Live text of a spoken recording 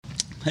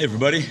Hey,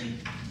 everybody.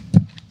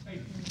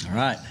 All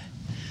right.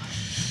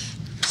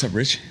 What's up,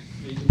 Rich?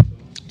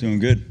 Doing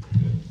good.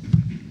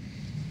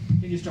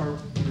 Can you start,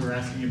 we were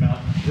asking you about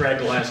Greg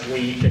last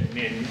week,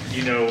 and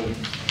you know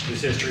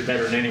his history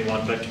better than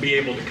anyone, but to be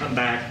able to come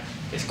back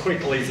as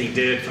quickly as he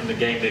did from the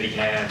game that he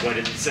had, what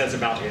it says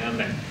about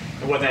him and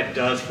what that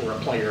does for a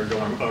player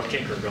a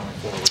kicker going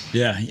forward.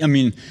 Yeah, I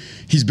mean,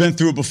 he's been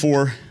through it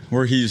before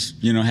where he's,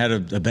 had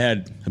a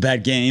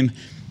bad game,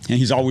 and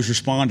he's always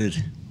responded.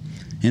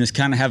 And it's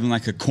kind of having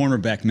like a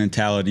cornerback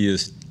mentality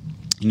is,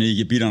 you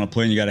get beat on a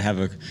play and you got to have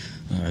a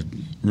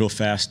real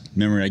fast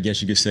memory, I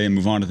guess you could say, and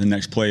move on to the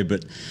next play.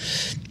 But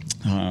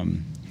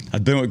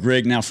I've been with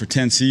Greg now for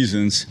 10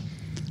 seasons,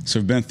 so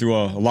I've been through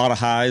a lot of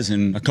highs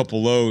and a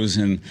couple lows,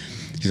 and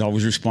he's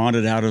always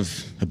responded out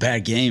of a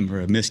bad game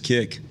or a missed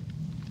kick.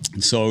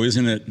 And so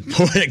isn't it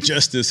poetic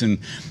justice and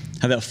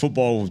how that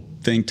football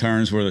thing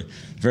turns where the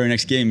very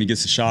next game he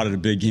gets a shot at a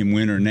big game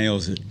winner and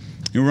nails it.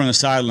 And we're on the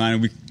sideline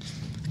and we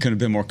couldn't have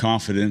been more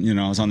confident.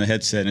 I was on the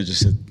headset and it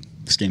just said,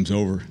 this game's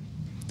over.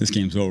 This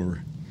game's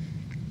over.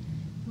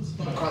 What was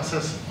the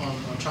process on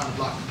trying to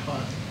block the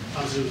punt?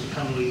 Obviously, it was a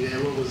penalty there.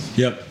 What was?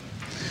 Yep.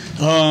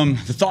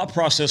 The thought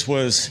process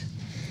was,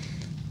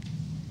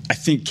 I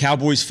think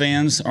Cowboys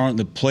fans aren't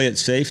the play it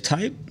safe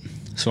type,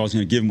 so I was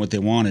going to give them what they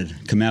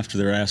wanted, come after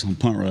their ass on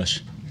punt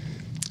rush.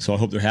 So I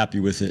hope they're happy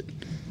with it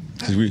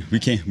because we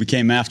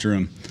came after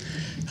them.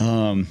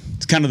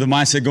 It's kind of the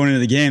mindset going into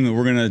the game that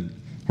we're going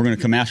to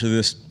come after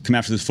this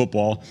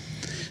football,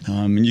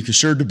 and you can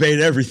sure debate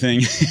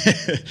everything.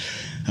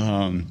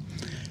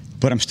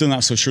 But I'm still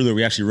not so sure that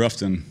we actually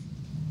roughed him.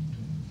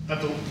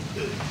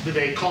 Did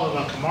they call it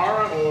on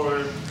Kamara, or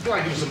I feel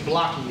like there was some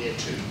blocking there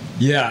too?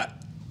 Yeah,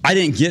 I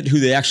didn't get who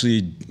they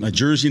actually a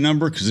jersey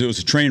number because it was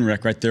a train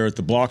wreck right there at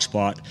the block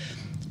spot.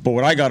 But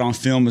what I got on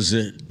film is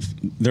that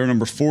their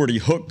number 40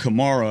 hooked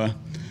Kamara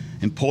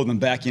and pulled them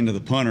back into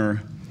the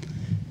punter,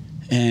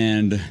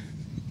 and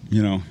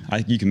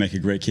you can make a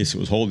great case it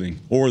was holding,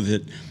 or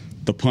that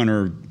the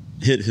punter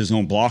hit his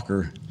own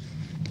blocker.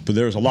 But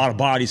there was a lot of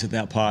bodies at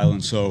that pile,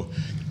 and so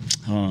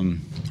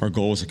our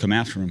goal was to come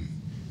after him.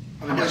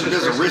 I mean,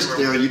 there's a risk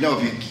there. If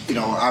you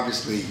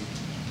obviously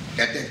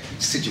at that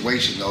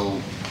situation, though,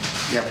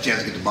 you have a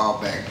chance to get the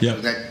ball back.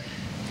 Yep.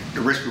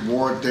 The risk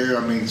reward there.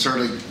 I mean,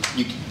 certainly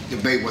you can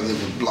debate whether it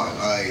was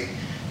a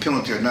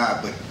penalty or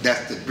not, but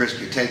that's the risk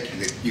you're taking,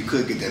 that you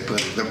could get that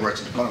penalty, them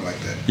rushing the punt like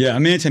that. Yeah, I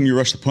mean, anytime you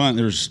rush the punt,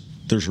 there's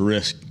a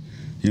risk,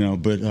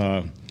 But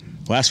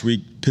last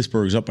week,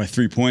 Pittsburgh was up by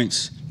 3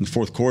 points in the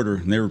fourth quarter,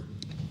 and they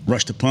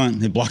rushed the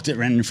punt. They blocked it,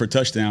 ran in for a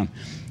touchdown.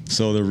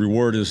 So the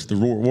reward is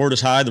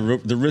high,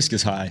 the risk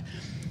is high.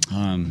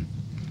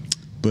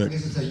 But I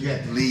guess you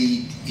had the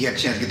lead, you had a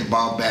chance to get the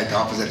ball back.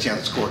 The offense had a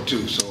chance to score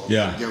too. So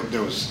yeah, it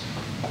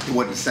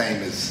wasn't the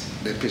same as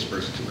the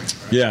Pittsburgh situation.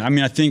 Right? Yeah, I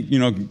mean, I think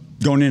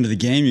going into the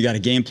game, you got a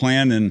game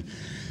plan, and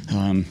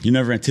you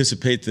never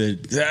anticipate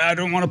that I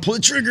don't want to pull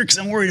the trigger because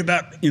I'm worried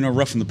about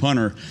roughing the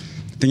punter.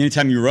 I think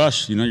anytime you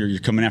rush, you're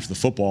coming after the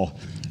football.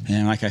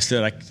 And like I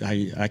said,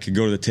 I could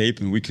go to the tape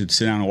and we could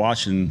sit down and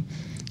watch and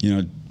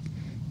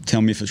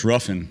tell me if it's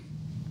roughing.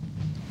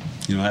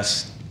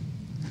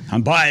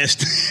 I'm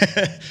biased,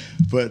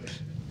 but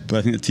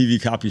I think the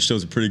TV copy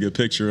shows a pretty good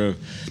picture of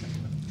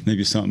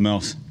maybe something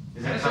else.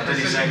 Is that something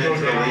you send into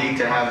the league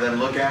to have them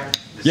look at?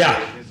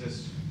 Yeah.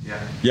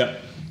 Yeah.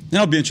 And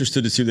I'll be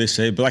interested to see what they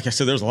say. But like I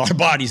said, there's a lot of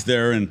bodies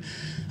there, and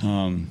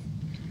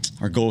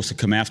our goal is to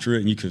come after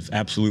it, and you could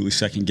absolutely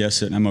second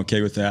guess it, and I'm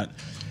okay with that.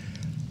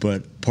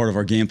 But part of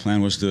our game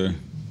plan was to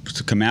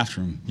come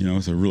after them,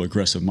 with a real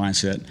aggressive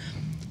mindset,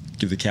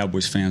 give the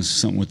Cowboys fans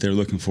something what they're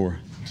looking for.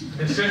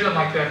 A decision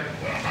like that,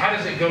 how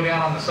does it go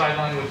down on the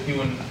sideline with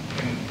you and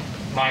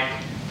Mike?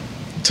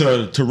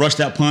 To rush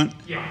that punt?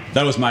 Yeah.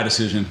 That was my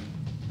decision.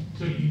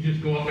 So you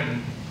just go up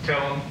and tell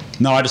them?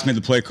 No, I just made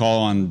the play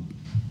call on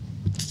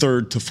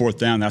third to fourth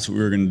down. That's what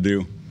we were going to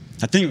do.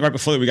 I think right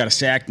before that we got a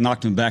sack,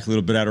 knocked him back a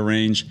little bit out of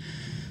range.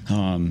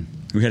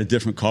 We had a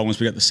different call once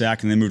we got the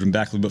sack, and they moved him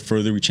back a little bit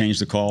further. We changed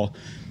the call,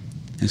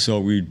 and so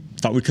we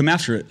thought we'd come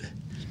after it.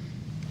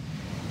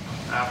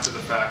 After the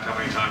fact, how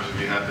many times have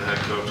you had the head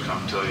coach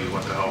come tell you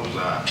what the hell was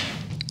that?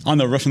 On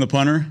the roughing the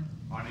punter?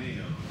 On any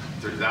of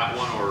them. That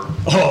one or?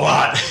 Oh, a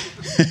lot.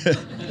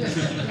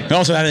 I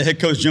also had a head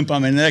coach jump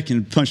on my neck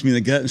and punch me in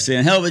the gut and say,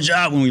 hell of a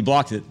job when we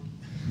blocked it.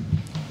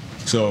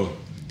 So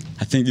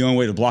I think the only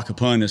way to block a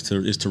punt is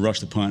to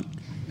rush the punt.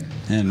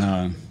 And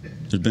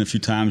there's been a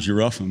few times you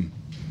rough them.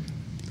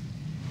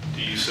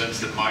 Do you sense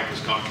that Mike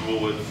is comfortable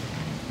with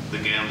the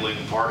gambling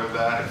part of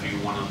that, if you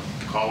want to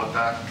call it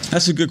that?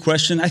 That's a good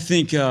question. I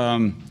think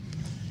I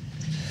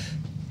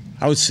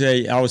would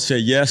say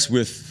yes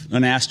with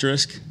an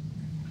asterisk.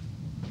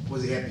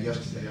 Was he happy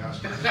yesterday,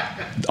 Oscar?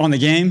 On the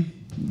game?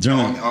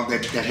 On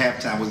that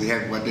halftime, was he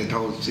happy with that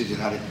whole decision,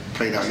 how it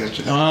played out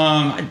yesterday?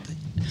 I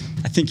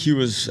think he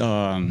was.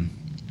 I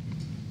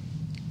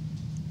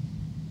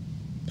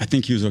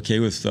think he was okay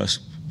with us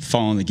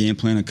following the game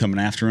plan and coming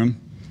after him.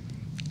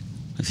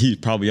 He's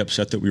probably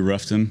upset that we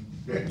roughed him,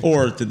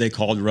 or that they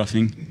called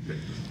roughing.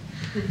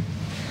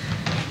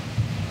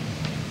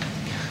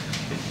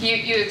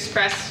 You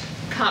expressed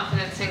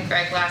confidence in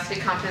Greg last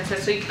week, confidence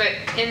this week, but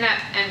in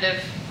that end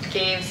of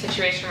game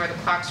situation where the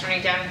clock's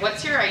running down,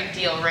 what's your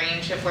ideal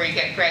range of where you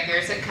get Greg? Or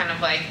is it kind of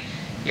like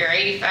you're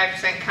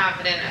 85%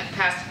 confident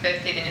past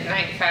 50 to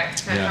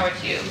 95%? Yeah. How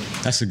would you?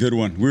 That's a good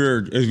one.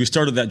 As we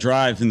started that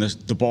drive and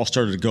the ball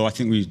started to go, I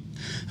think we,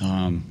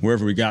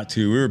 wherever we got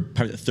to, we were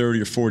probably at the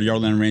 30 or 40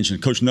 yard line range, and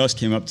Coach Nuss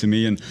came up to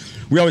me, and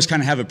we always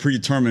kind of have a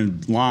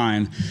predetermined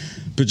line,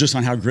 but just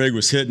on how Greg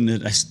was hitting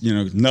it,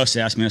 Nuss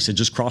asked me, and I said,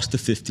 just cross the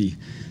 50.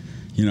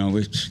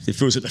 If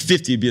it was at the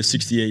 50, it'd be a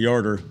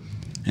 68-yarder,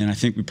 and I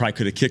think we probably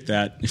could have kicked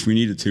that if we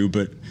needed to,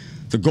 but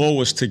the goal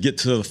was to get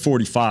to the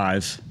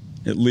 45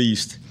 at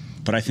least.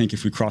 But I think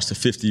if we crossed the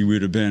 50, we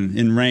would have been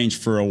in range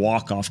for a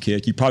walk-off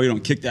kick. You probably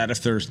don't kick that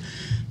if there's,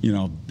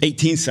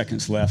 18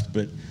 seconds left.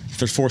 But if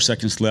there's 4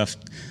 seconds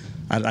left,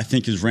 I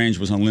think his range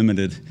was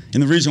unlimited.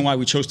 And the reason why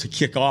we chose to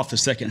kick off the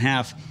second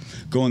half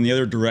going the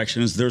other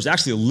direction is there's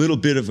actually a little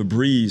bit of a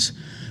breeze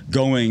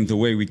going the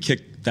way we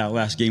kicked that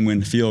last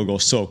game-winning field goal.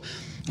 So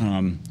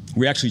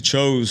we actually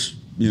chose,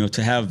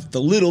 to have the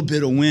little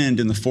bit of wind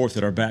in the fourth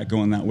at our back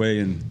going that way,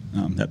 and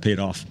that paid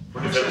off.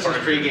 Does this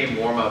pregame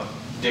warm-up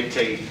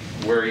dictate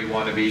where you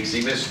want to be? Because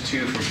he missed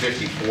 2 from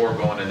 54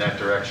 going in that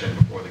direction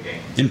before the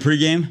game. In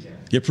pregame?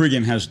 Yeah,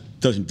 pregame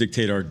doesn't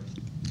dictate our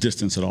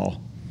distance at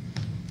all.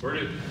 Where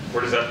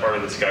does that part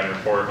of the scouting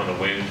report on the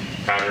wind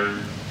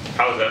pattern,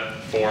 how is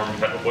that formed?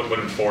 What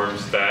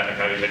informs that?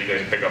 How do you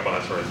guys pick up on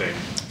that sort of thing?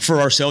 For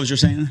ourselves, you're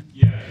saying?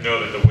 Yeah, know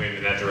that the wind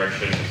in that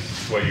direction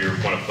is what you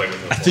want to play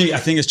with. I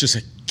think it's just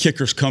a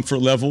kicker's comfort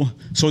level.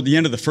 So at the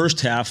end of the first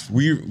half,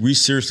 we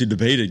seriously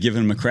debated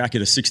giving him a crack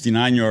at a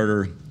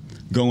 69-yarder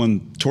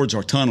going towards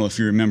our tunnel, if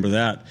you remember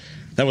that.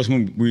 That was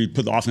when we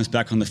put the offense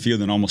back on the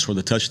field and almost scored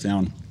the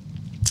touchdown.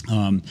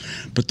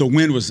 But the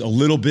wind was a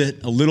little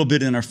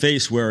bit in our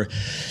face where,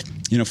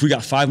 if we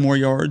got 5 more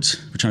yards,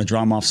 we're trying to draw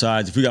them off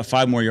sides. If we got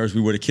 5 more yards,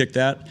 we would have kicked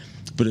that.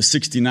 But at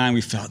 69,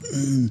 we felt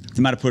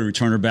they might have put a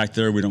returner back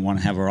there. We don't want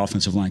to have our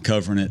offensive line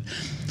covering it.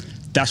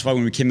 That's why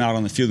when we came out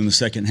on the field in the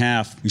second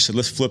half, we said,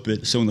 let's flip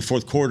it. So in the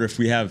fourth quarter, if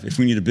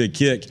we need a big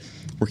kick,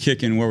 we're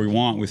kicking where we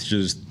want, which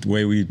is the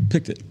way we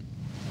picked it.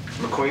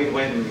 McQuaid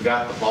went and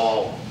got the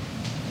ball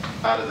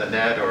out of the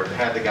net or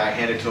had the guy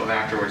hand it to him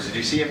afterwards. Did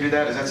you see him do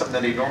that? Is that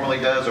something that he normally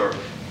does, or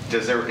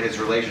does his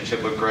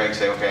relationship with Greg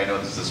say, okay, I know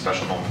this is a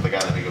special moment for the guy,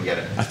 let me go get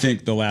it? I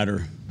think the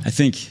latter. I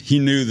think he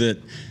knew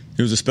that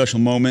it was a special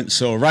moment.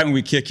 So right when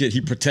we kicked it,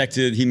 he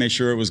protected, he made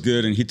sure it was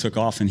good, and he took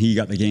off and he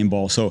got the game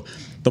ball. So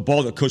the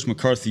ball that Coach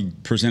McCarthy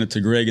presented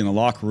to Greg in the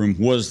locker room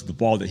was the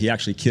ball that he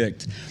actually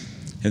kicked.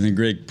 And then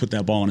Greg put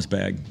that ball in his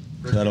bag.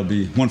 So that'll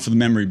be one for the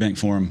memory bank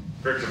for him.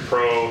 Greg's a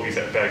pro, he's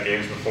had bad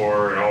games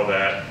before and all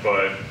that,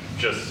 but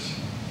just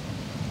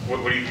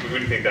what do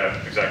you think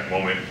that exact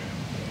moment,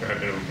 I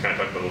know we kind of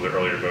talked about it a little bit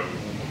earlier, but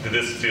did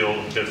this feel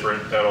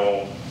different at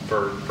all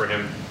for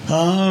him?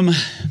 I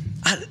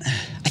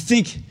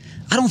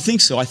don't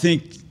think so. I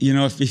think,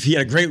 if he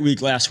had a great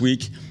week last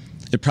week,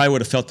 it probably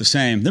would have felt the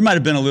same. There might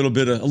have been a little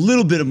bit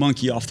of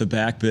monkey off the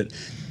back, but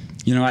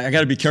I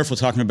got to be careful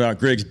talking about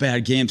Greg's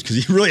bad games because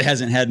he really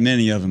hasn't had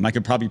many of them. I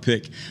could probably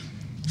pick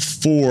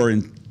 4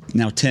 in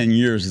now 10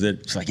 years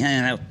that it's like,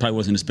 that probably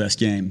wasn't his best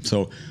game.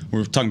 So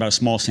we're talking about a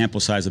small sample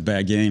size of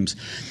bad games.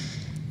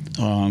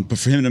 But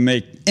for him to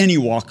make any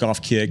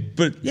walk-off kick,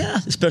 but yeah,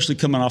 especially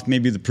coming off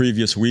maybe the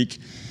previous week,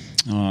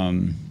 a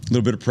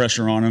little bit of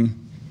pressure on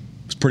him,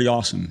 it's pretty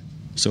awesome.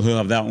 So he'll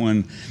have that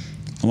one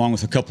along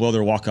with a couple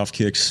other walk-off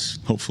kicks,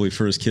 hopefully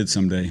for his kids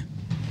someday.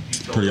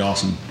 Pretty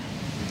awesome.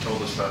 You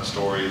told us that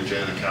story of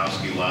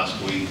Janikowski last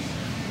week.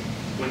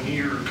 When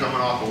you're coming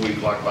off a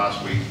week like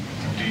last week,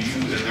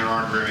 and there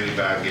aren't very many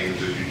bad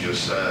games, as you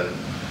just said,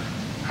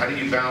 how do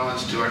you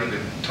balance, do I need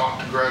to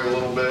talk to Greg a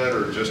little bit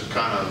or just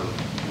kind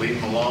of leave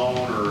him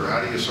alone, or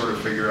how do you sort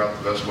of figure out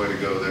the best way to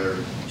go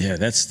there? Yeah,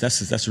 that's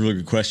a really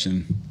good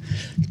question.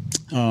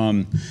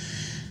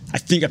 I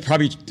think I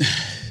probably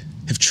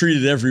have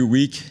treated every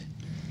week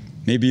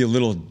maybe a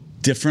little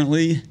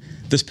differently.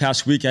 This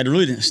past week, I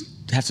really didn't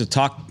have to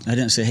talk. I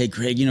didn't say, hey,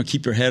 Greg,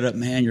 keep your head up,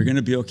 man. You're going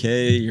to be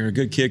okay. You're a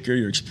good kicker.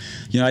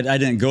 I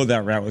didn't go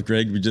that route with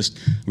Greg.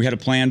 We had a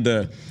plan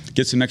to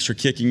get some extra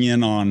kicking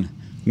in on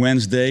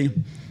Wednesday.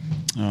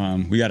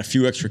 We got a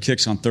few extra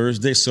kicks on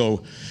Thursday.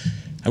 So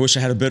I wish I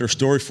had a better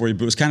story for you,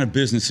 but it was kind of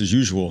business as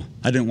usual.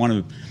 I didn't want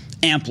to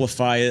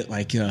amplify it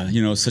like,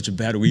 it's such a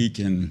bad week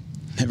and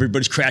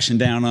everybody's crashing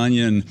down on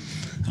you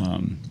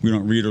and we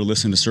don't read or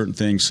listen to certain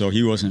things. So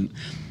he wasn't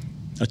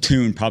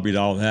attuned probably to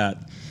all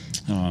that.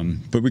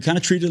 But we kind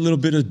of treated it a little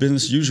bit as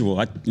business as usual.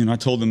 I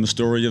told them the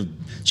story of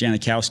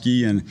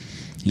Janikowski and,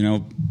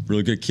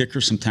 really good kicker,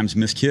 sometimes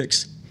missed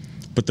kicks.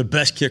 But the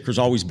best kickers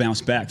always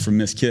bounce back from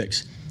missed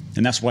kicks.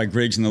 And that's why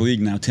Greg's in the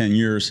league now 10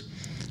 years,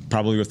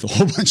 probably with a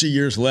whole bunch of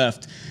years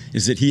left,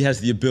 is that he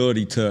has the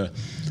ability to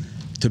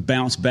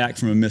bounce back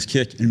from a missed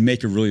kick and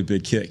make a really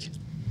big kick.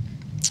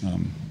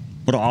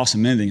 What an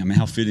awesome ending. I mean,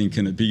 how fitting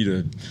can it be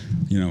to,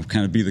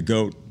 kind of be the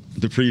GOAT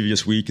the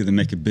previous week and then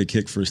make a big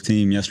kick for his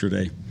team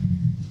yesterday?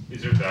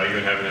 Is there value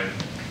in having a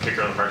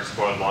kicker on the practice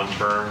squad long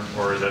term,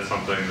 or is that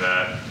something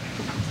that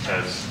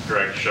as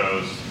Greg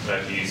shows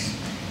that he's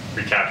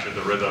recaptured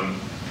the rhythm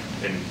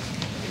and,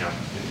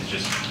 it's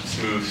just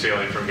smooth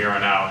sailing from here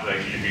on out. Like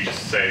if you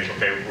just say,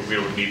 okay, we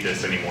don't need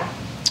this anymore.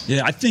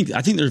 Yeah, I think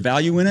there's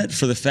value in it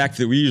for the fact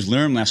that we used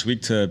Lirim last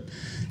week to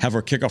have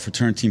our kickoff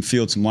return team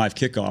field some live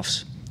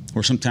kickoffs,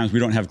 or sometimes we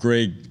don't have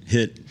Greg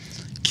hit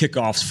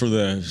kickoffs for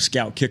the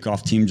scout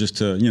kickoff team just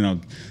to,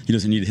 he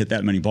doesn't need to hit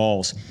that many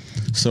balls.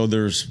 So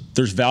there's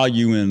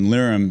value in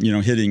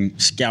Lirim, hitting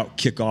scout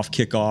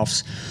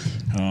kickoffs,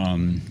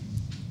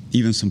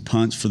 even some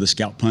punts for the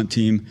scout punt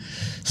team.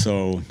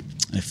 So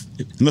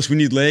unless we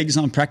need legs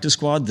on practice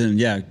squad, then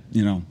yeah,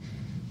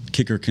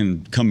 kicker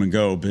can come and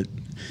go. But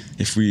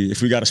if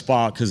we got a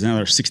spot, because now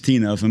there's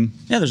 16 of them,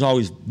 yeah, there's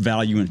always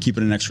value in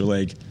keeping an extra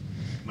leg.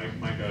 Mike,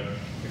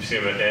 we've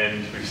seen him at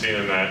end, we've seen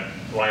him at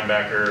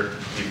linebacker,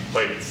 he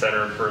played at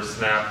center for a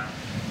snap.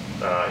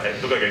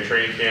 It looked like in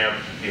training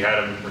camp, you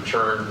had him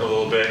return a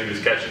little bit, he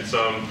was catching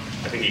some.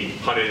 I think he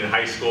punted in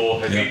high school.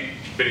 Has he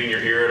been in your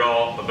ear at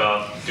all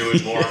about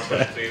doing more on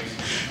special teams?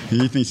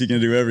 He thinks he can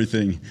do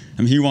everything.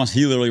 I mean,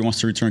 he literally wants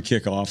to return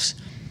kickoffs.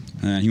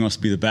 He wants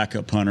to be the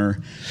backup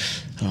punter.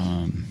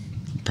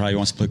 Probably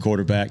wants to play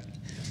quarterback.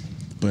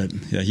 But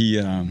yeah,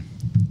 he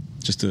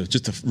just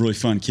a really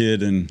fun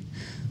kid, and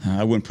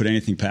I wouldn't put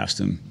anything past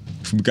him.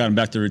 If we got him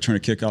back to return a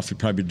kickoff, he'd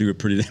probably do a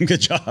pretty damn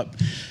good job.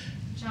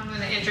 John, when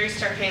the injuries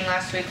start hitting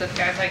last week with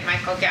guys like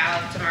Michael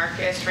Gallup,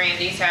 DeMarcus,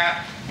 Randy's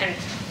out, and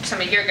some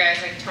of your guys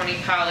like Tony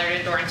Pollard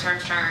and Dorrance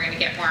Armstrong are going to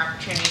get more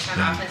opportunities on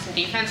offense and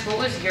defense. What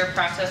was your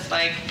process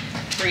like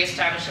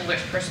reestablishing which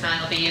personnel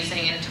you'll be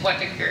using, and to what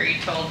degree are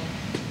you told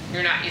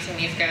you're not using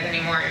these guys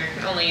anymore,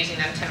 you're only using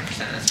them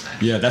 10% as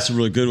much? Yeah, that's a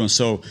really good one.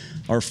 So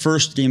our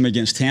first game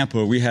against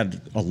Tampa, we had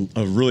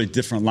a really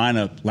different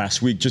lineup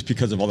last week just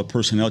because of all the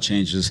personnel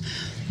changes.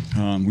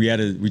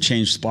 We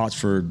changed spots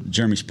for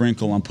Jeremy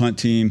Sprinkle on punt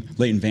team,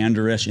 Leighton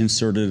Vander Esch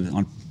inserted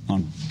on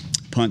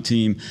punt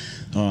team.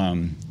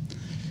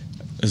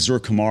 Azur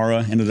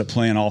Kamara ended up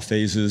playing all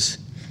phases.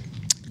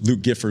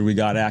 Luke Gifford, we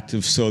got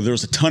active. So there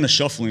was a ton of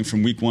shuffling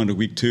from week 1 to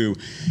week 2.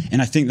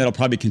 And I think that'll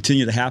probably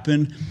continue to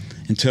happen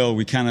until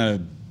we kind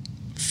of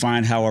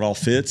find how it all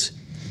fits.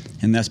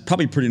 And that's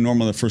probably pretty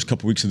normal the first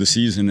couple weeks of the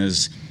season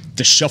is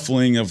the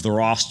shuffling of the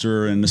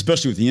roster, and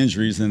especially with the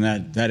injuries, then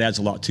that adds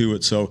a lot to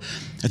it. So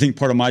I think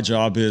part of my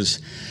job is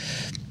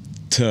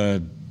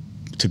to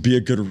be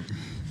a good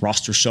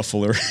roster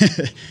shuffler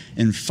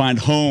and find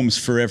homes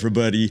for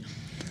everybody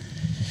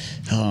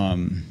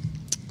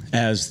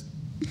as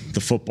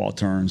the football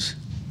turns.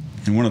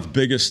 And one of the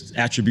biggest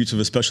attributes of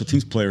a special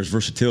teams player is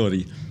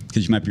versatility,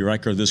 because you might be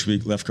right guard this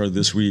week, left guard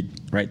this week,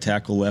 right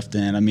tackle, left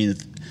end. I mean,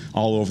 it's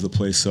all over the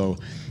place. So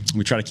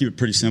we try to keep it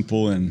pretty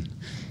simple and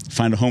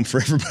find a home for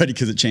everybody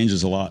because it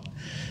changes a lot.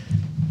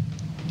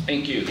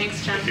 Thank you.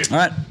 Thanks, John. All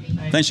right.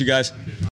 Thanks, you guys.